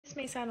This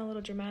may sound a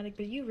little dramatic,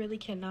 but you really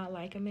cannot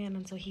like a man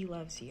until he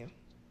loves you.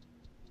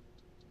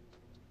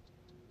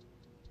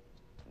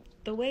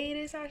 The way it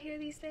is out here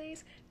these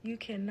days, you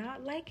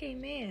cannot like a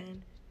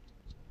man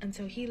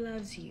until he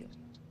loves you.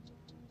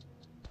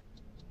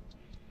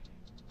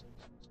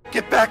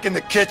 Get back in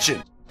the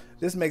kitchen.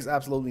 This makes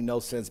absolutely no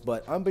sense,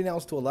 but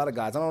unbeknownst to a lot of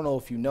guys, I don't know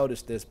if you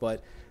noticed this,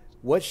 but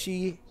what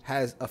she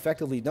has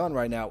effectively done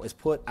right now is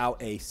put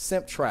out a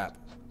simp trap.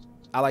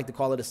 I like to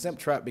call it a simp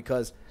trap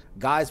because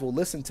guys will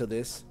listen to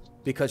this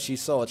because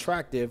she's so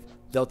attractive.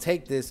 They'll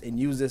take this and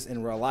use this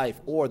in real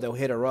life, or they'll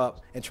hit her up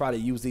and try to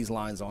use these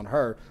lines on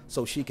her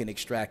so she can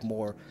extract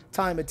more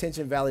time,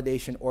 attention,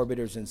 validation,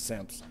 orbiters, and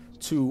simps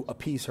to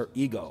appease her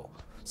ego.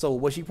 So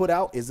what she put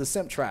out is the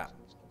simp trap.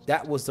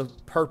 That was the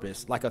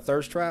purpose. Like a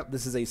thirst trap,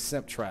 this is a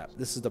simp trap.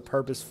 This is the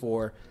purpose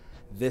for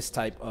this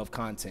type of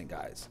content,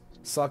 guys.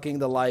 Sucking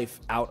the life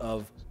out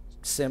of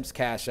simps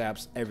cash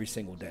apps every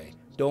single day.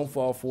 Don't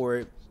fall for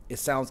it. It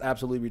sounds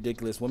absolutely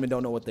ridiculous. Women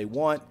don't know what they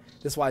want.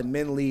 That's why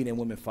men lead and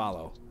women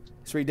follow.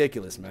 It's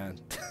ridiculous, man.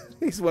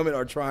 These women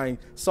are trying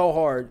so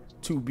hard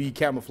to be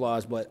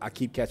camouflaged, but I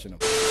keep catching them.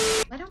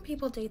 Why don't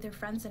people date their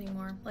friends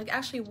anymore? Like,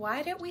 actually,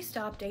 why did we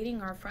stop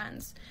dating our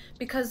friends?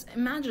 Because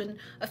imagine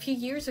a few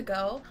years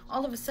ago,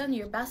 all of a sudden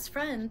your best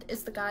friend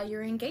is the guy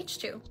you're engaged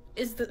to,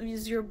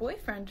 is your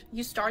boyfriend.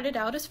 You started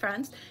out as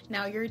friends,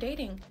 now you're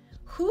dating.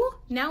 Who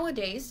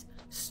nowadays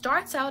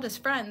starts out as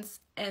friends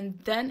and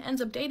then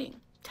ends up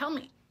dating? Tell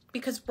me.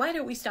 Because why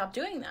did we stop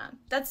doing that?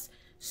 That's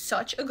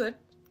such a good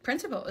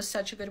principle, is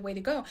such a good way to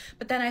go.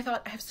 But then I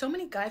thought, I have so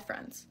many guy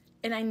friends,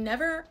 and I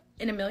never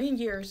in a million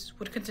years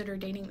would consider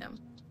dating them.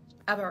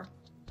 Ever.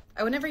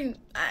 I would never even,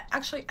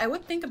 actually, I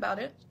would think about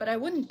it, but I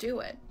wouldn't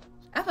do it.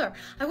 Ever.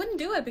 I wouldn't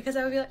do it because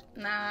I would be like,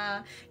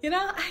 nah, you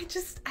know,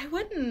 I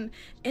wouldn't.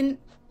 And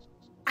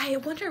I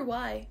wonder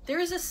why. There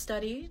is a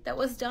study that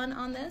was done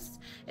on this.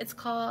 It's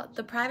called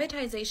the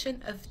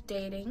privatization of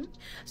dating.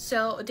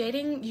 So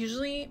dating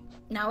usually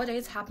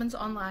nowadays happens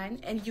online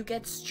and you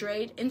get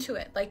straight into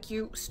it. Like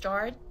you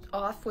start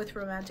off with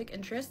romantic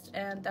interest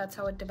and that's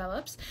how it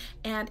develops,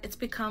 and it's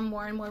become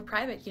more and more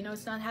private. You know,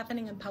 it's not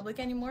happening in public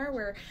anymore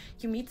where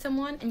you meet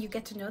someone and you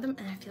get to know them,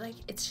 and I feel like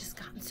it's just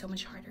gotten so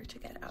much harder to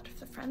get out of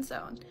the friend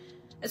zone,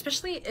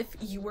 especially if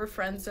you were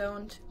friend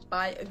zoned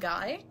by a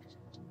guy.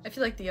 I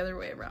feel like the other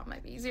way around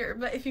might be easier,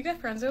 but if you get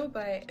friend zoned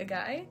by a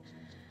guy,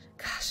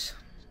 gosh,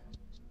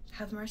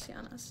 have mercy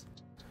on us.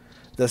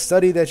 The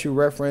study that you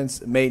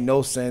referenced made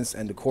no sense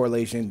and the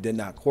correlation did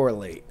not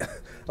correlate.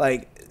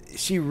 Like,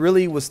 she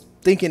really was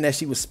thinking that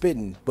she was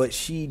spitting, but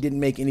she didn't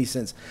make any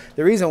sense.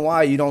 The reason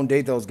why you don't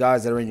date those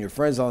guys that are in your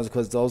friend zone is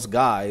because those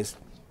guys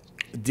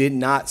did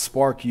not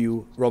spark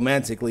you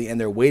romantically and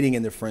they're waiting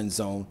in the friend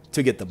zone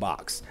to get the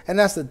box. And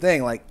that's the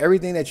thing, like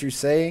everything that you're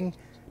saying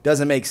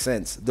doesn't make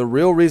sense. The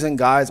real reason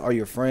guys are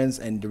your friends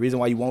and the reason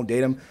why you won't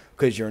date them,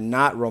 because you're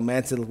not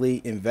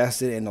romantically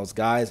invested in those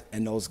guys,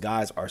 and those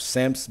guys are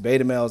simps,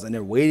 beta males, and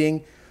they're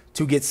waiting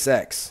to get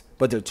sex,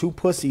 but they're too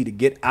pussy to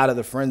get out of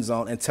the friend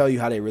zone and tell you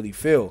how they really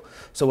feel.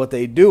 So what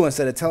they do,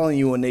 instead of telling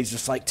you and they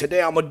just like,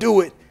 today I'm gonna do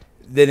it,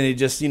 then they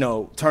just, you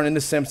know, turn into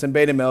simps and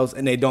beta males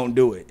and they don't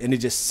do it. And they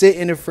just sit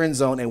in the friend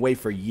zone and wait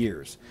for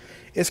years.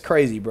 It's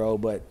crazy, bro.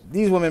 But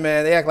these women,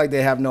 man, they act like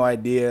they have no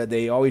idea.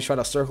 They always try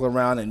to circle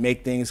around and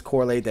make things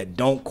correlate that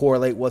don't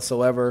correlate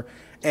whatsoever.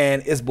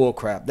 And it's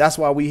bullcrap. That's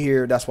why we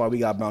here. That's why we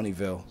got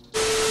Bountyville.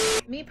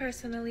 Me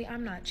personally,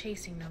 I'm not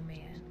chasing no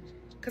man.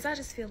 Because I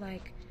just feel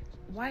like,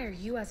 why are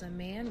you as a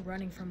man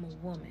running from a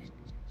woman?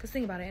 Because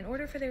think about it. In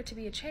order for there to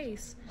be a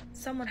chase,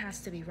 someone has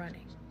to be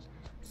running.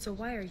 So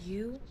why are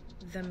you,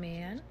 the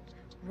man,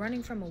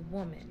 running from a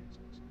woman?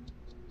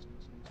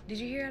 Did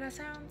you hear how that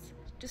sounds?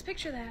 Just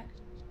picture that.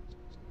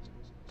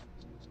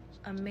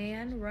 A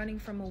man running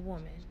from a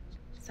woman.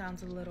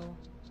 Sounds a little,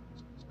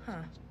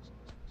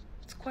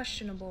 it's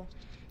questionable.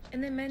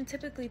 And then men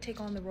typically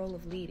take on the role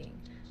of leading.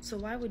 So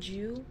why would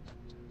you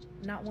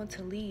not want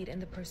to lead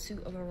in the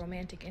pursuit of a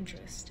romantic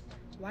interest?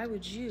 Why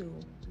would you,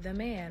 the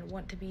man,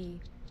 want to be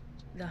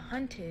the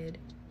hunted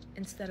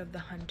instead of the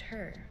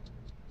hunter?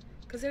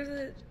 Because there's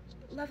a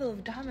level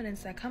of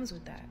dominance that comes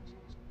with that.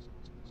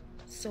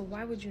 So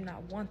why would you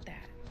not want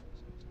that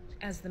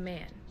as the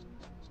man?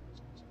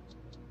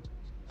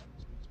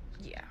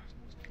 Yeah.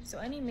 So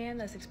any man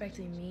that's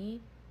expecting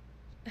me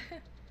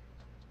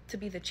to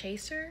be the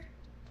chaser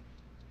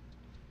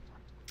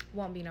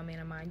won't be no man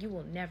of mine. You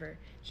will never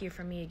hear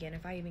from me again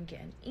if I even get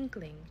an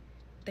inkling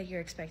that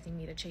you're expecting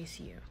me to chase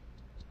you.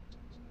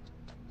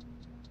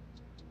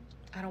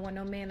 I don't want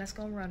no man that's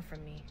gonna run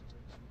from me.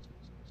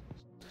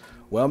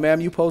 Well,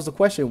 ma'am, you posed the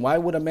question, why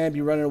would a man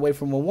be running away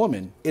from a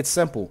woman? It's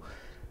simple.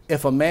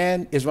 If a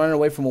man is running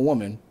away from a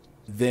woman,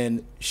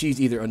 then she's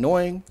either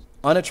annoying,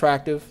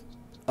 unattractive,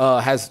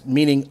 has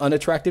meaning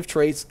unattractive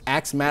traits,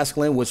 acts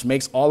masculine, which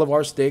makes all of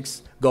our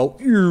sticks go,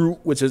 ew,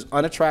 which is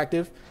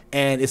unattractive,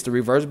 and it's the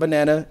reverse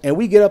banana, and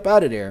we get up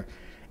out of there.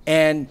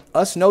 And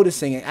us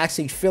noticing and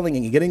actually feeling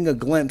and getting a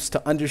glimpse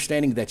to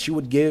understanding that you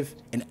would give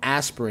an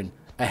aspirin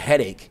a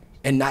headache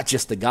and not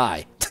just a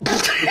guy.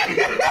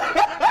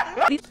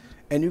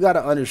 And you got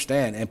to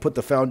understand and put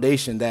the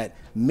foundation that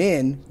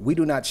men, we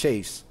do not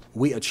chase,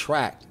 we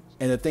attract.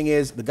 And the thing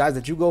is, the guys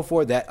that you go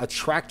for that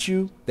attract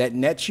you, that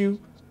net you,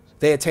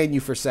 they attain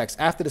you for sex.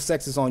 After the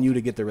sex is on you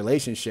to get the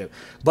relationship.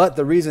 But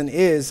the reason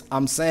is,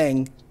 I'm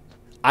saying,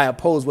 I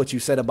oppose what you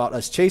said about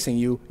us chasing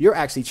you. You're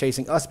actually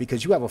chasing us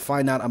because you have a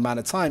finite amount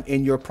of time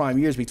in your prime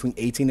years between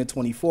 18 and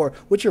 24,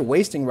 which you're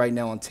wasting right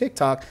now on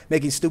TikTok,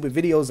 making stupid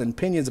videos and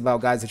opinions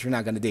about guys that you're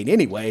not going to date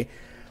anyway.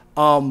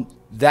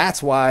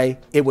 That's why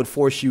it would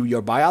force you,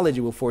 your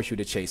biology will force you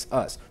to chase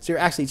us. So you're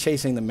actually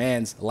chasing the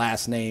man's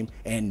last name,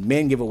 and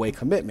men give away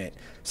commitment.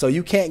 So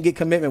you can't get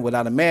commitment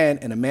without a man,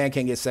 and a man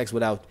can't get sex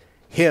without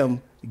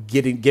him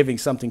giving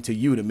something to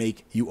you to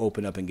make you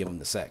open up and give him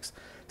the sex.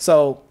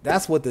 So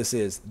that's what this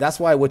is. That's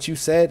why what you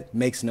said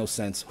makes no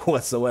sense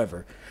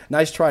whatsoever.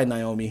 Nice try,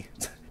 Naomi.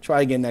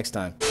 Try again next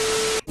time.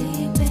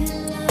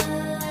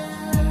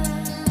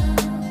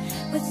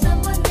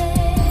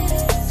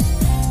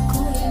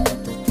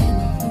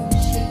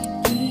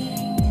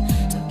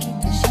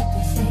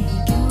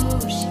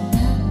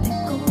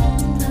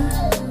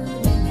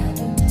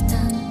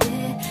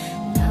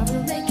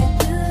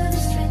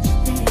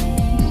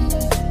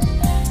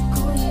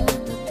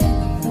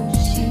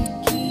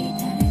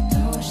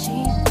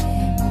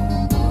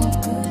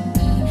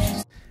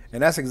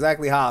 And that's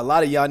exactly how a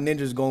lot of y'all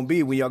ninjas gonna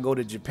be when y'all go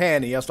to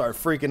Japan and y'all start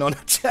freaking on the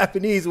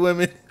Japanese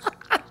women.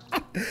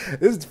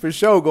 This is for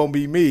sure gonna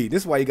be me.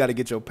 This is why you gotta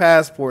get your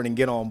passport and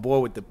get on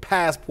board with the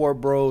passport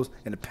bros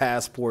and the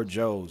passport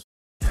joes.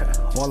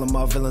 All of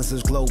my villains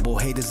is global.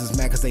 Haters is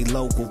mad cause they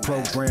local.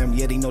 Program,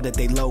 yeah, they know that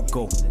they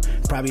local.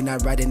 Probably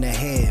not right in the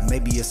head.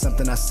 Maybe it's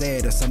something I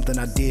said or something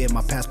I did.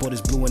 My passport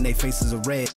is blue and they faces are red.